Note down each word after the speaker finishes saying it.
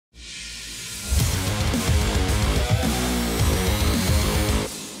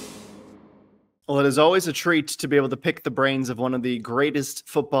Well, it is always a treat to be able to pick the brains of one of the greatest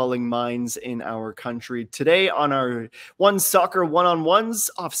footballing minds in our country. Today on our One Soccer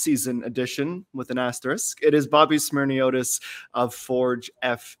One-on-Ones off-season edition with an asterisk, it is Bobby Smyrniotis of Forge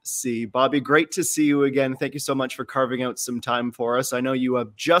FC. Bobby, great to see you again. Thank you so much for carving out some time for us. I know you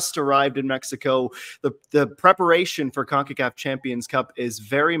have just arrived in Mexico. The preparation for Concacaf Champions Cup is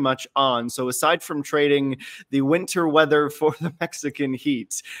very much on. So aside from trading the winter weather for the Mexican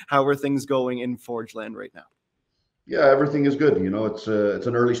heat, how are things going in Forge land right now? Yeah, everything is good. It's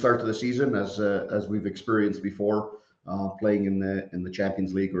an early start to the season as we've experienced before, playing in the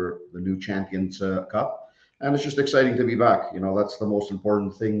Champions League or the new Champions Cup, and it's just exciting to be back. That's the most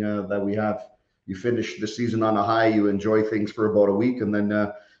important thing that we have. You finish the season on a high, you enjoy things for about a week, and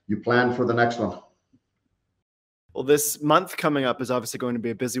then you plan for the next one. Well, this month coming up is obviously going to be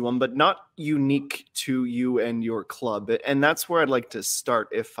a busy one, but not unique to you and your club. And that's where I'd like to start,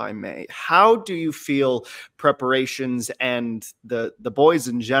 if I may. How do you feel preparations and the boys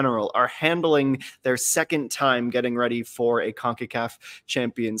in general are handling their second time getting ready for a CONCACAF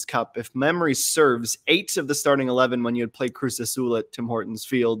Champions Cup? If memory serves, 8 of the starting 11 when you had played Cruz Azul at Tim Hortons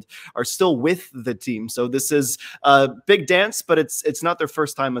Field are still with the team. So this is a big dance, but it's not their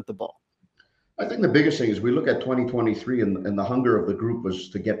first time at the ball. I think the biggest thing is we look at 2023 and the hunger of the group was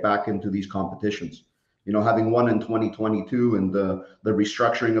to get back into these competitions. Having won in 2022 and the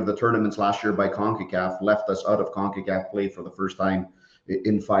restructuring of the tournaments last year by CONCACAF left us out of CONCACAF play for the first time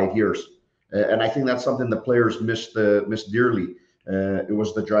in 5 years. And I think that's something the players missed dearly. It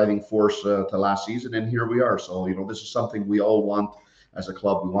was the driving force to last season, and here we are. So, this is something we all want as a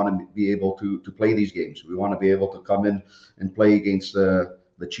club. We want to be able to play these games. We want to be able to come in and play against the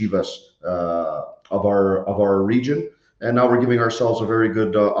Chivas of our region, and now we're giving ourselves a very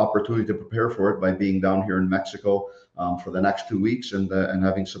good opportunity to prepare for it by being down here in Mexico for the next 2 weeks and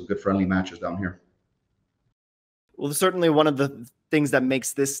having some good friendly matches down here. Well, certainly one of the things that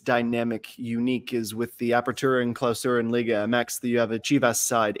makes this dynamic unique is with the Apertura and Clausura and Liga MX that you have a Chivas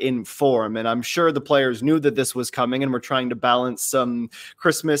side in form. And I'm sure the players knew that this was coming and were trying to balance some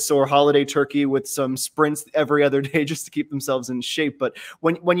Christmas or holiday turkey with some sprints every other day just to keep themselves in shape. But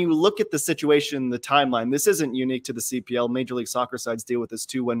when you look at the situation, the timeline, this isn't unique to the CPL. Major League Soccer sides deal with this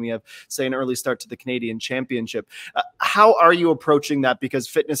too when we have, say, an early start to the Canadian Championship. How are you approaching that? Because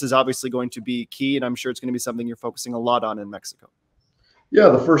fitness is obviously going to be key, and I'm sure it's going to be something you're focusing a lot on in Mexico. Yeah,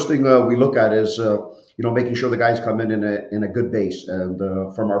 the first thing we look at is making sure the guys come in a good base. And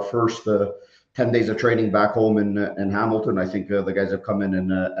from our first 10 days of training back home in Hamilton, I think the guys have come in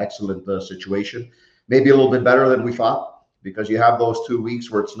an excellent situation. Maybe a little bit better than we thought, because you have those 2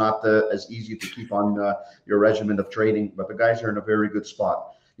 weeks where it's not as easy to keep on your regimen of training. But the guys are in a very good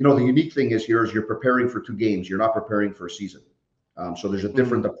spot. The unique thing is here is you're preparing for 2 games. You're not preparing for a season. So there's a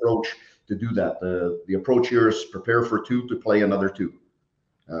different approach to do that. The approach here is prepare for 2 to play another 2.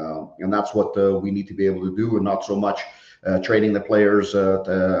 And that's what we need to be able to do, and not so much training the players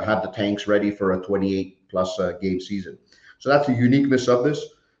to have the tanks ready for a 28-plus game season. So that's the uniqueness of this.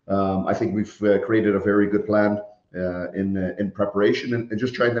 I think we've created a very good plan in preparation and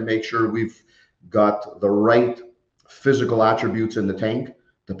just trying to make sure we've got the right physical attributes in the tank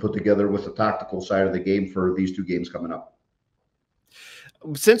to put together with the tactical side of the game for these 2 games coming up.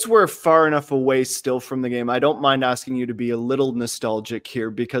 Since we're far enough away still from the game, I don't mind asking you to be a little nostalgic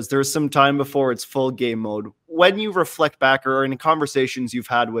here, because there's some time before it's full game mode. When you reflect back, or in conversations you've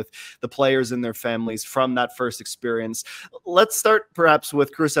had with the players and their families from that first experience, let's start perhaps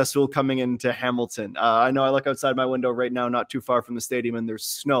with Cruz Azul coming into Hamilton. I know I look outside my window right now, not too far from the stadium, and there's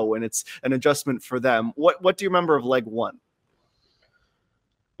snow, and it's an adjustment for them. What do you remember of leg 1?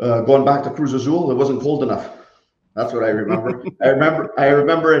 Going back to Cruz Azul, it wasn't cold enough. That's what I remember. I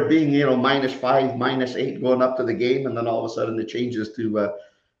remember it being, -5, -8 going up to the game, and then all of a sudden it changes to,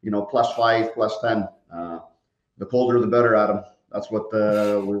 +5, +10. The colder the better, Adam. That's what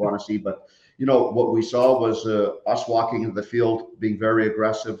we want to see. But what we saw was us walking into the field, being very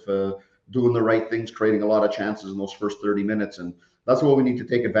aggressive, doing the right things, creating a lot of chances in those first 30 minutes, and that's what we need to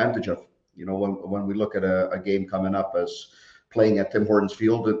take advantage of. When we look at a game coming up as playing at Tim Hortons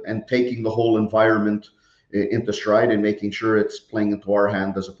Field and taking the whole environment into stride and making sure it's playing into our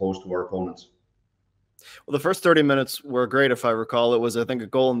hand as opposed to our opponents. Well, the first 30 minutes were great, if I recall. It was, I think, a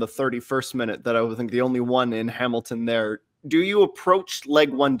goal in the 31st minute that I would think the only one in Hamilton there. Do you approach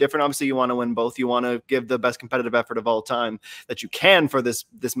leg 1 different? Obviously, you want to win both. You want to give the best competitive effort of all time that you can for this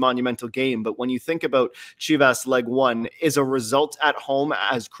monumental game. But when you think about Chivas leg 1, is a result at home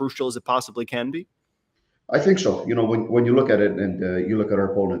as crucial as it possibly can be? I think so. When you look at it and you look at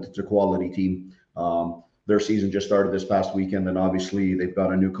our opponent, it's a quality team. their season just started this past weekend, and obviously they've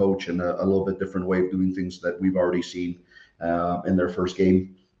got a new coach and a little bit different way of doing things that we've already seen in their first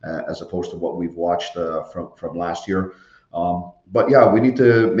game, as opposed to what we've watched from last year. But yeah, we need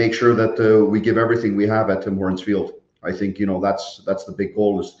to make sure that we give everything we have at Tim Hortons Field. I think, you know, that's the big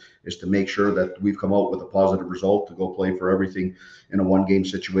goal, is to make sure that we've come out with a positive result to go play for everything in a one-game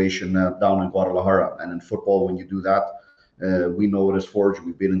situation down in Guadalajara. And in football, when you do that, we know it as Forge.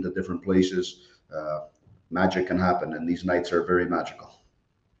 We've been into different places. Magic can happen, and these nights are very magical.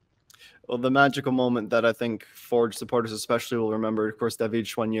 Well, the magical moment that I think Forge supporters especially will remember, of course, David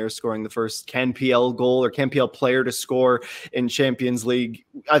Choinière scoring the first CanPL goal or CanPL player to score in Champions League.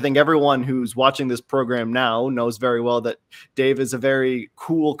 I think everyone who's watching this program now knows very well that Dave is a very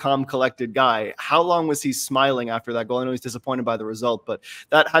cool, calm, collected guy. How long was he smiling after that goal? I know he's disappointed by the result, but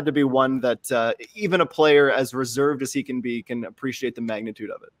that had to be one that even a player as reserved as he can be can appreciate the magnitude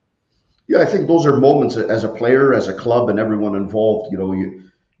of it. Yeah, I think those are moments as a player, as a club, and everyone involved. You know,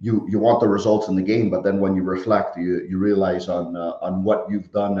 you want the results in the game, but then when you reflect, you realize on what you've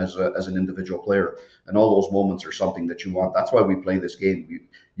done as an individual player, and all those moments are something that you want. That's why we play this game.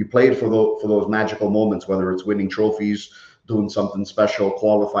 You play it for those magical moments, whether it's winning trophies, doing something special,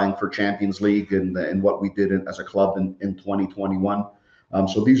 qualifying for Champions League, and what we did as a club in 2021.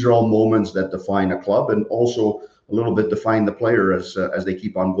 So these are all moments that define a club, and also a little bit define the player as they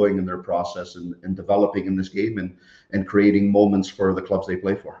keep on going in their process and developing in this game and creating moments for the clubs they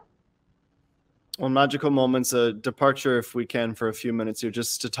play for. Well, magical moments, a departure, if we can, for a few minutes here,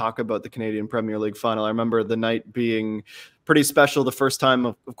 just to talk about the Canadian Premier League final. I remember the night being pretty special. The first time,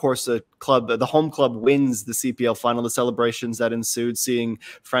 of course, the home club wins the CPL final, the celebrations that ensued, seeing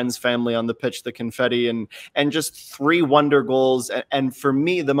friends, family on the pitch, the confetti, and just 3 wonder goals. And for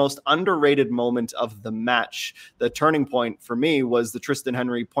me, the most underrated moment of the match, the turning point for me, was the Tristan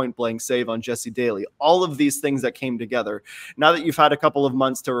Henry point-blank save on Jesse Daly. All of these things that came together. Now that you've had a couple of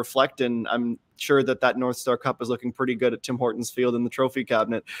months to reflect, and I'm sure that North Star Cup is looking pretty good at Tim Hortons Field in the trophy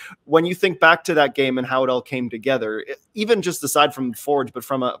cabinet. When you think back to that game and how it all came together, even just aside from Forge, but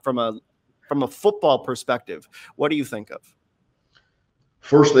from a football perspective, what do you think of?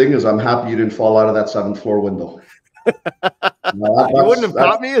 First thing is, I'm happy you didn't fall out of that 7th floor window. You wouldn't have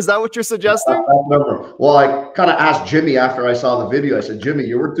caught me? Is that what you're suggesting? Well, I kind of asked Jimmy after I saw the video. I said, Jimmy,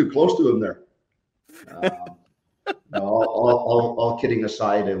 you were too close to him there. No, all kidding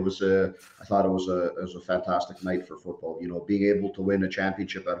aside, I thought it was a fantastic night for football. You know, being able to win a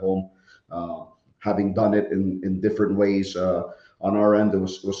championship at home, having done it in different ways on our end, it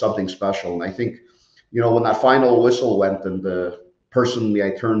was something special. And I think, you know, when that final whistle went, and personally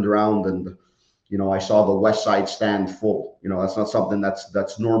I turned around and, you know, I saw the West Side stand full. You know, that's not something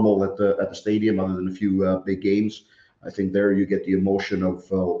that's normal at the stadium, other than a few big games. I think there you get the emotion of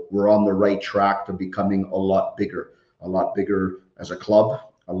we're on the right track to becoming a lot bigger as a club,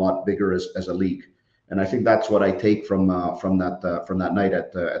 a lot bigger as a league. And I think that's what I take from that night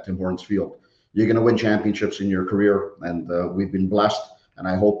at Tim Hortons Field. You're going to win championships in your career, and we've been blessed, and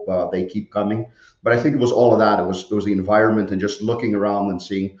I hope they keep coming. But I think it was all of that. It was the environment, and just looking around and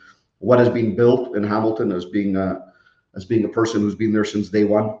seeing what has been built in Hamilton as being a person who's been there since day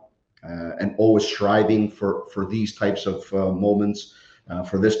one. And always striving for these types of moments,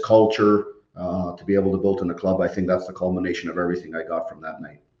 for this culture to be able to build in a club. I think that's the culmination of everything I got from that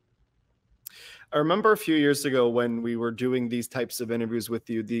night. I remember a few years ago when we were doing these types of interviews with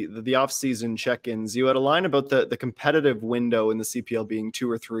you, the off-season check-ins, you had a line about the competitive window in the CPL being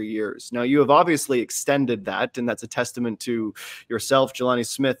 2 or 3 years. Now, you have obviously extended that, and that's a testament to yourself, Jelani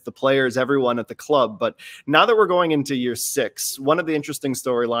Smith, the players, everyone at the club. But now that we're going into year 6, one of the interesting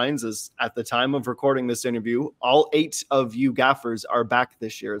storylines is, at the time of recording this interview, all 8 of you gaffers are back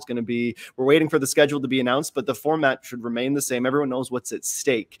this year. It's going to be, we're waiting for the schedule to be announced, but the format should remain the same. Everyone knows what's at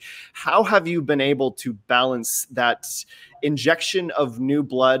stake. How have you been able to balance that injection of new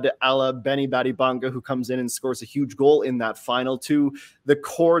blood, a la Benny Badibanga, who comes in and scores a huge goal in that final, to the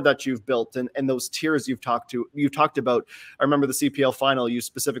core that you've built and those tiers you've talked about? I remember the CPL final, you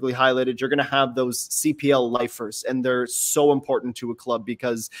specifically highlighted you're going to have those CPL lifers, and they're so important to a club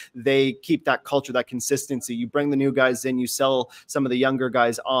because they keep that culture, that consistency. You bring the new guys in, you sell some of the younger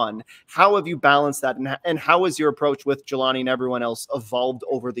guys on. How have you balanced that, and how has your approach with Jelani and everyone else evolved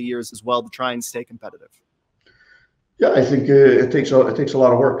over the years as well to try and stay competitive? Yeah, I think it takes a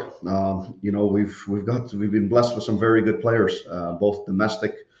lot of work. You know, we've been blessed with some very good players, both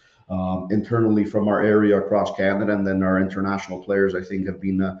domestic, internally from our area across Canada, and then our international players, I think, have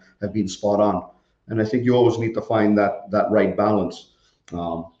been spot on. And I think you always need to find that right balance.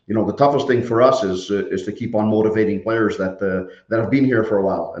 You know, the toughest thing for us is to keep on motivating players that have been here for a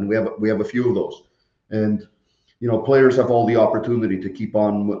while, and we have a few of those. And players have all the opportunity to keep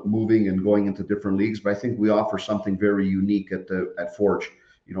on moving and going into different leagues, but I think we offer something very unique at Forge.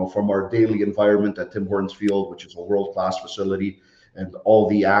 From our daily environment at Tim Hortons Field, which is a world-class facility, and all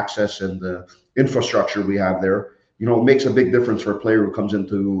the access and the infrastructure we have there. It makes a big difference for a player who comes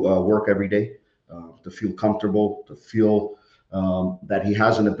into work every day to feel comfortable, to feel that he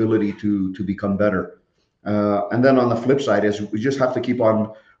has an ability to become better. And then on the flip side is we just have to keep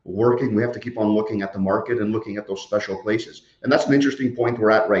on working. We have to keep on looking at the market and looking at those special places. And that's an interesting point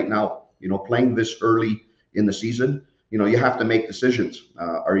we're at right now. Playing this early in the season, you have to make decisions.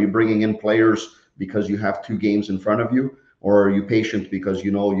 Are you bringing in players because you have 2 games in front of you, or are you patient because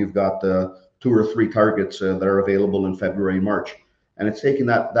you've got 2 or 3 targets that are available in February and March? And it's taking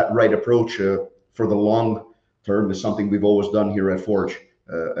that right approach for the long term is something we've always done here at Forge.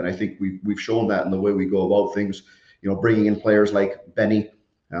 And I think we've shown that in the way we go about things, bringing in players like Benny.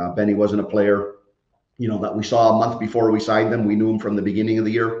 Benny wasn't a player, that we saw a month before we signed him. We knew him from the beginning of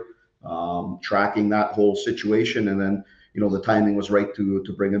the year, tracking that whole situation. And then, the timing was right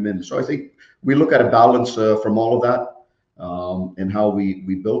to bring him in. So I think we look at a balance from all of that and how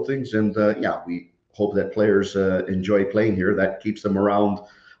we build things. And we hope that players enjoy playing here. That keeps them around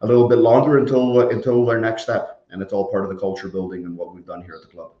a little bit longer until their next step. And it's all part of the culture building and what we've done here at the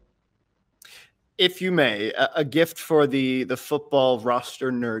club. If you may, a gift for the football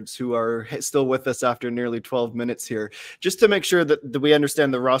roster nerds who are still with us after nearly 12 minutes here, just to make sure that we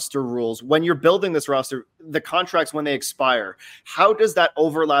understand the roster rules. When you're building this roster, the contracts, when they expire, how does that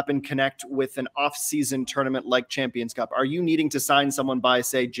overlap and connect with an off-season tournament like Champions Cup? Are you needing to sign someone by,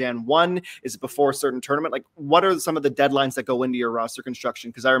 say, Jan 1? Is it before a certain tournament? Like, what are some of the deadlines that go into your roster construction?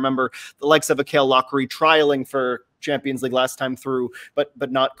 Because I remember the likes of Akale Lockery trialing for Champions League last time through,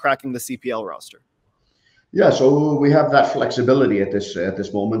 but not cracking the CPL roster. Yeah, so we have that flexibility at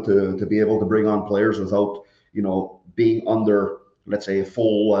this moment to be able to bring on players without being under, let's say, a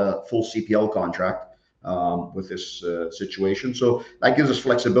full CPL contract with this situation. So that gives us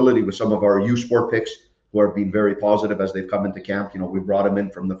flexibility with some of our U Sport picks who have been very positive as they've come into camp. We brought them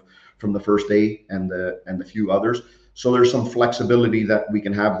in from the first day and a few others. So there's some flexibility that we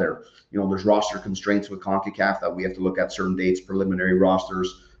can have there. There's roster constraints with Concacaf that we have to look at certain dates, preliminary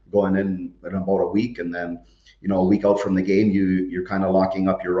rosters going in about a week, and then a week out from the game you're kind of locking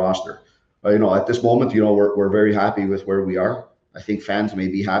up your roster. At this moment we're very happy with where we are. I think fans may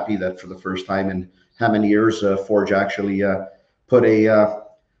be happy that for the first time in how many years Forge actually put a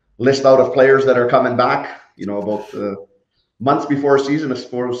list out of players that are coming back about months before season as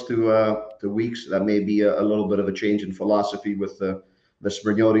opposed to weeks. That may be a little bit of a change in philosophy with the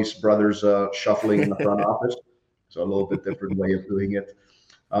Smyrniotis brothers shuffling in the front office. So a little bit different way of doing it.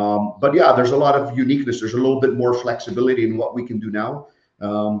 But yeah, there's a lot of uniqueness. There's a little bit more flexibility in what we can do now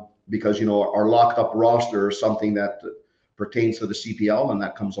because, our locked up roster is something that pertains to the CPL, and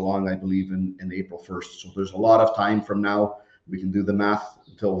that comes along, I believe, in April 1st. So there's a lot of time from now. We can do the math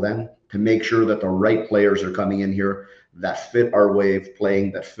until then to make sure that the right players are coming in here that fit our way of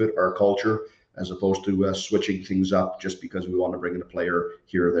playing, that fit our culture, as opposed to switching things up just because we want to bring in a player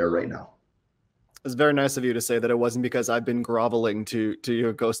here or there right now. It's very nice of you to say that it wasn't because I've been groveling to you,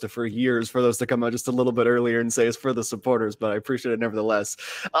 Acosta, for years for those to come out just a little bit earlier and say it's for the supporters, but I appreciate it nevertheless.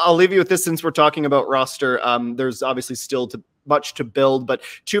 I'll leave you with this since we're talking about roster. There's obviously still much to build, but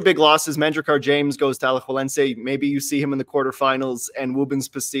 2 big losses. Mandrakar James goes to Alajuelense. Maybe you see him in the quarterfinals, and Wubens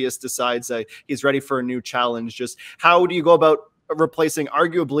Pasillas decides he's ready for a new challenge. Just how do you go about replacing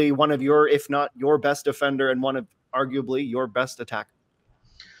arguably one of your, if not your best defender, and one of arguably your best attacker?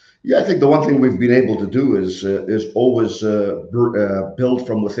 Yeah, I think the one thing we've been able to do is always build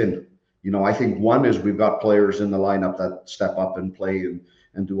from within. I think one is we've got players in the lineup that step up and play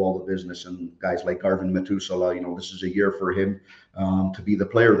and do all the business, and guys like Garvin Metusala, this is a year for him to be the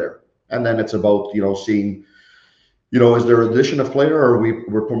player there. And then it's about seeing, is there addition of player, or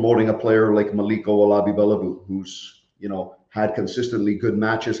we're promoting a player like Maliko Alabi Belavu, who's had consistently good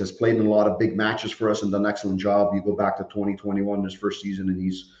matches, has played in a lot of big matches for us and done an excellent job. You go back to 2021, his first season, and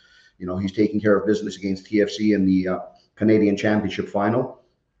he's taking care of business against TFC in the Canadian Championship final.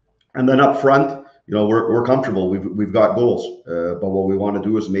 And then up front, we're comfortable. We've got goals. But what we want to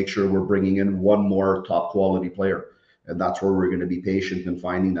do is make sure we're bringing in one more top quality player. And that's where we're going to be patient in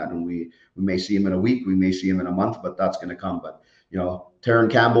finding that. And we may see him in a week, we may see him in a month, but that's going to come. But,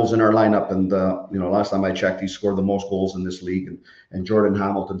 Taron Campbell's in our lineup. And, last time I checked, he scored the most goals in this league. And Jordan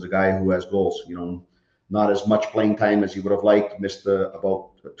Hamilton's a guy who has goals, not as much playing time as he would have liked, missed about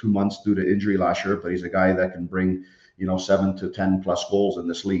 2 months due to injury last year, but he's a guy that can bring, 7 to 10 plus goals in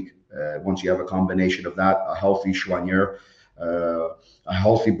this league. Once you have a combination of that, a healthy Chouanier, a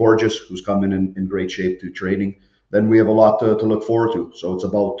healthy Borges who's coming in great shape to training, then we have a lot to look forward to. So it's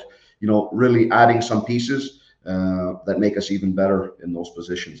about, really adding some pieces that make us even better in those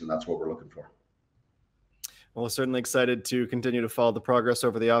positions, and that's what we're looking for. Well, certainly excited to continue to follow the progress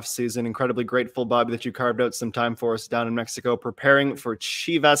over the offseason. Incredibly grateful, Bobby, that you carved out some time for us down in Mexico. Preparing for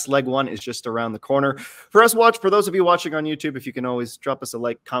Chivas. Leg 1 is just around the corner. For those of you watching on YouTube, if you can always drop us a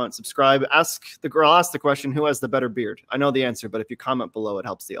like, comment, subscribe. I'll ask the question, who has the better beard? I know the answer, but if you comment below, it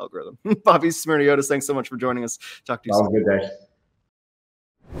helps the algorithm. Bobby Smyrniotis, thanks so much for joining us. Talk to you soon. Have a good day.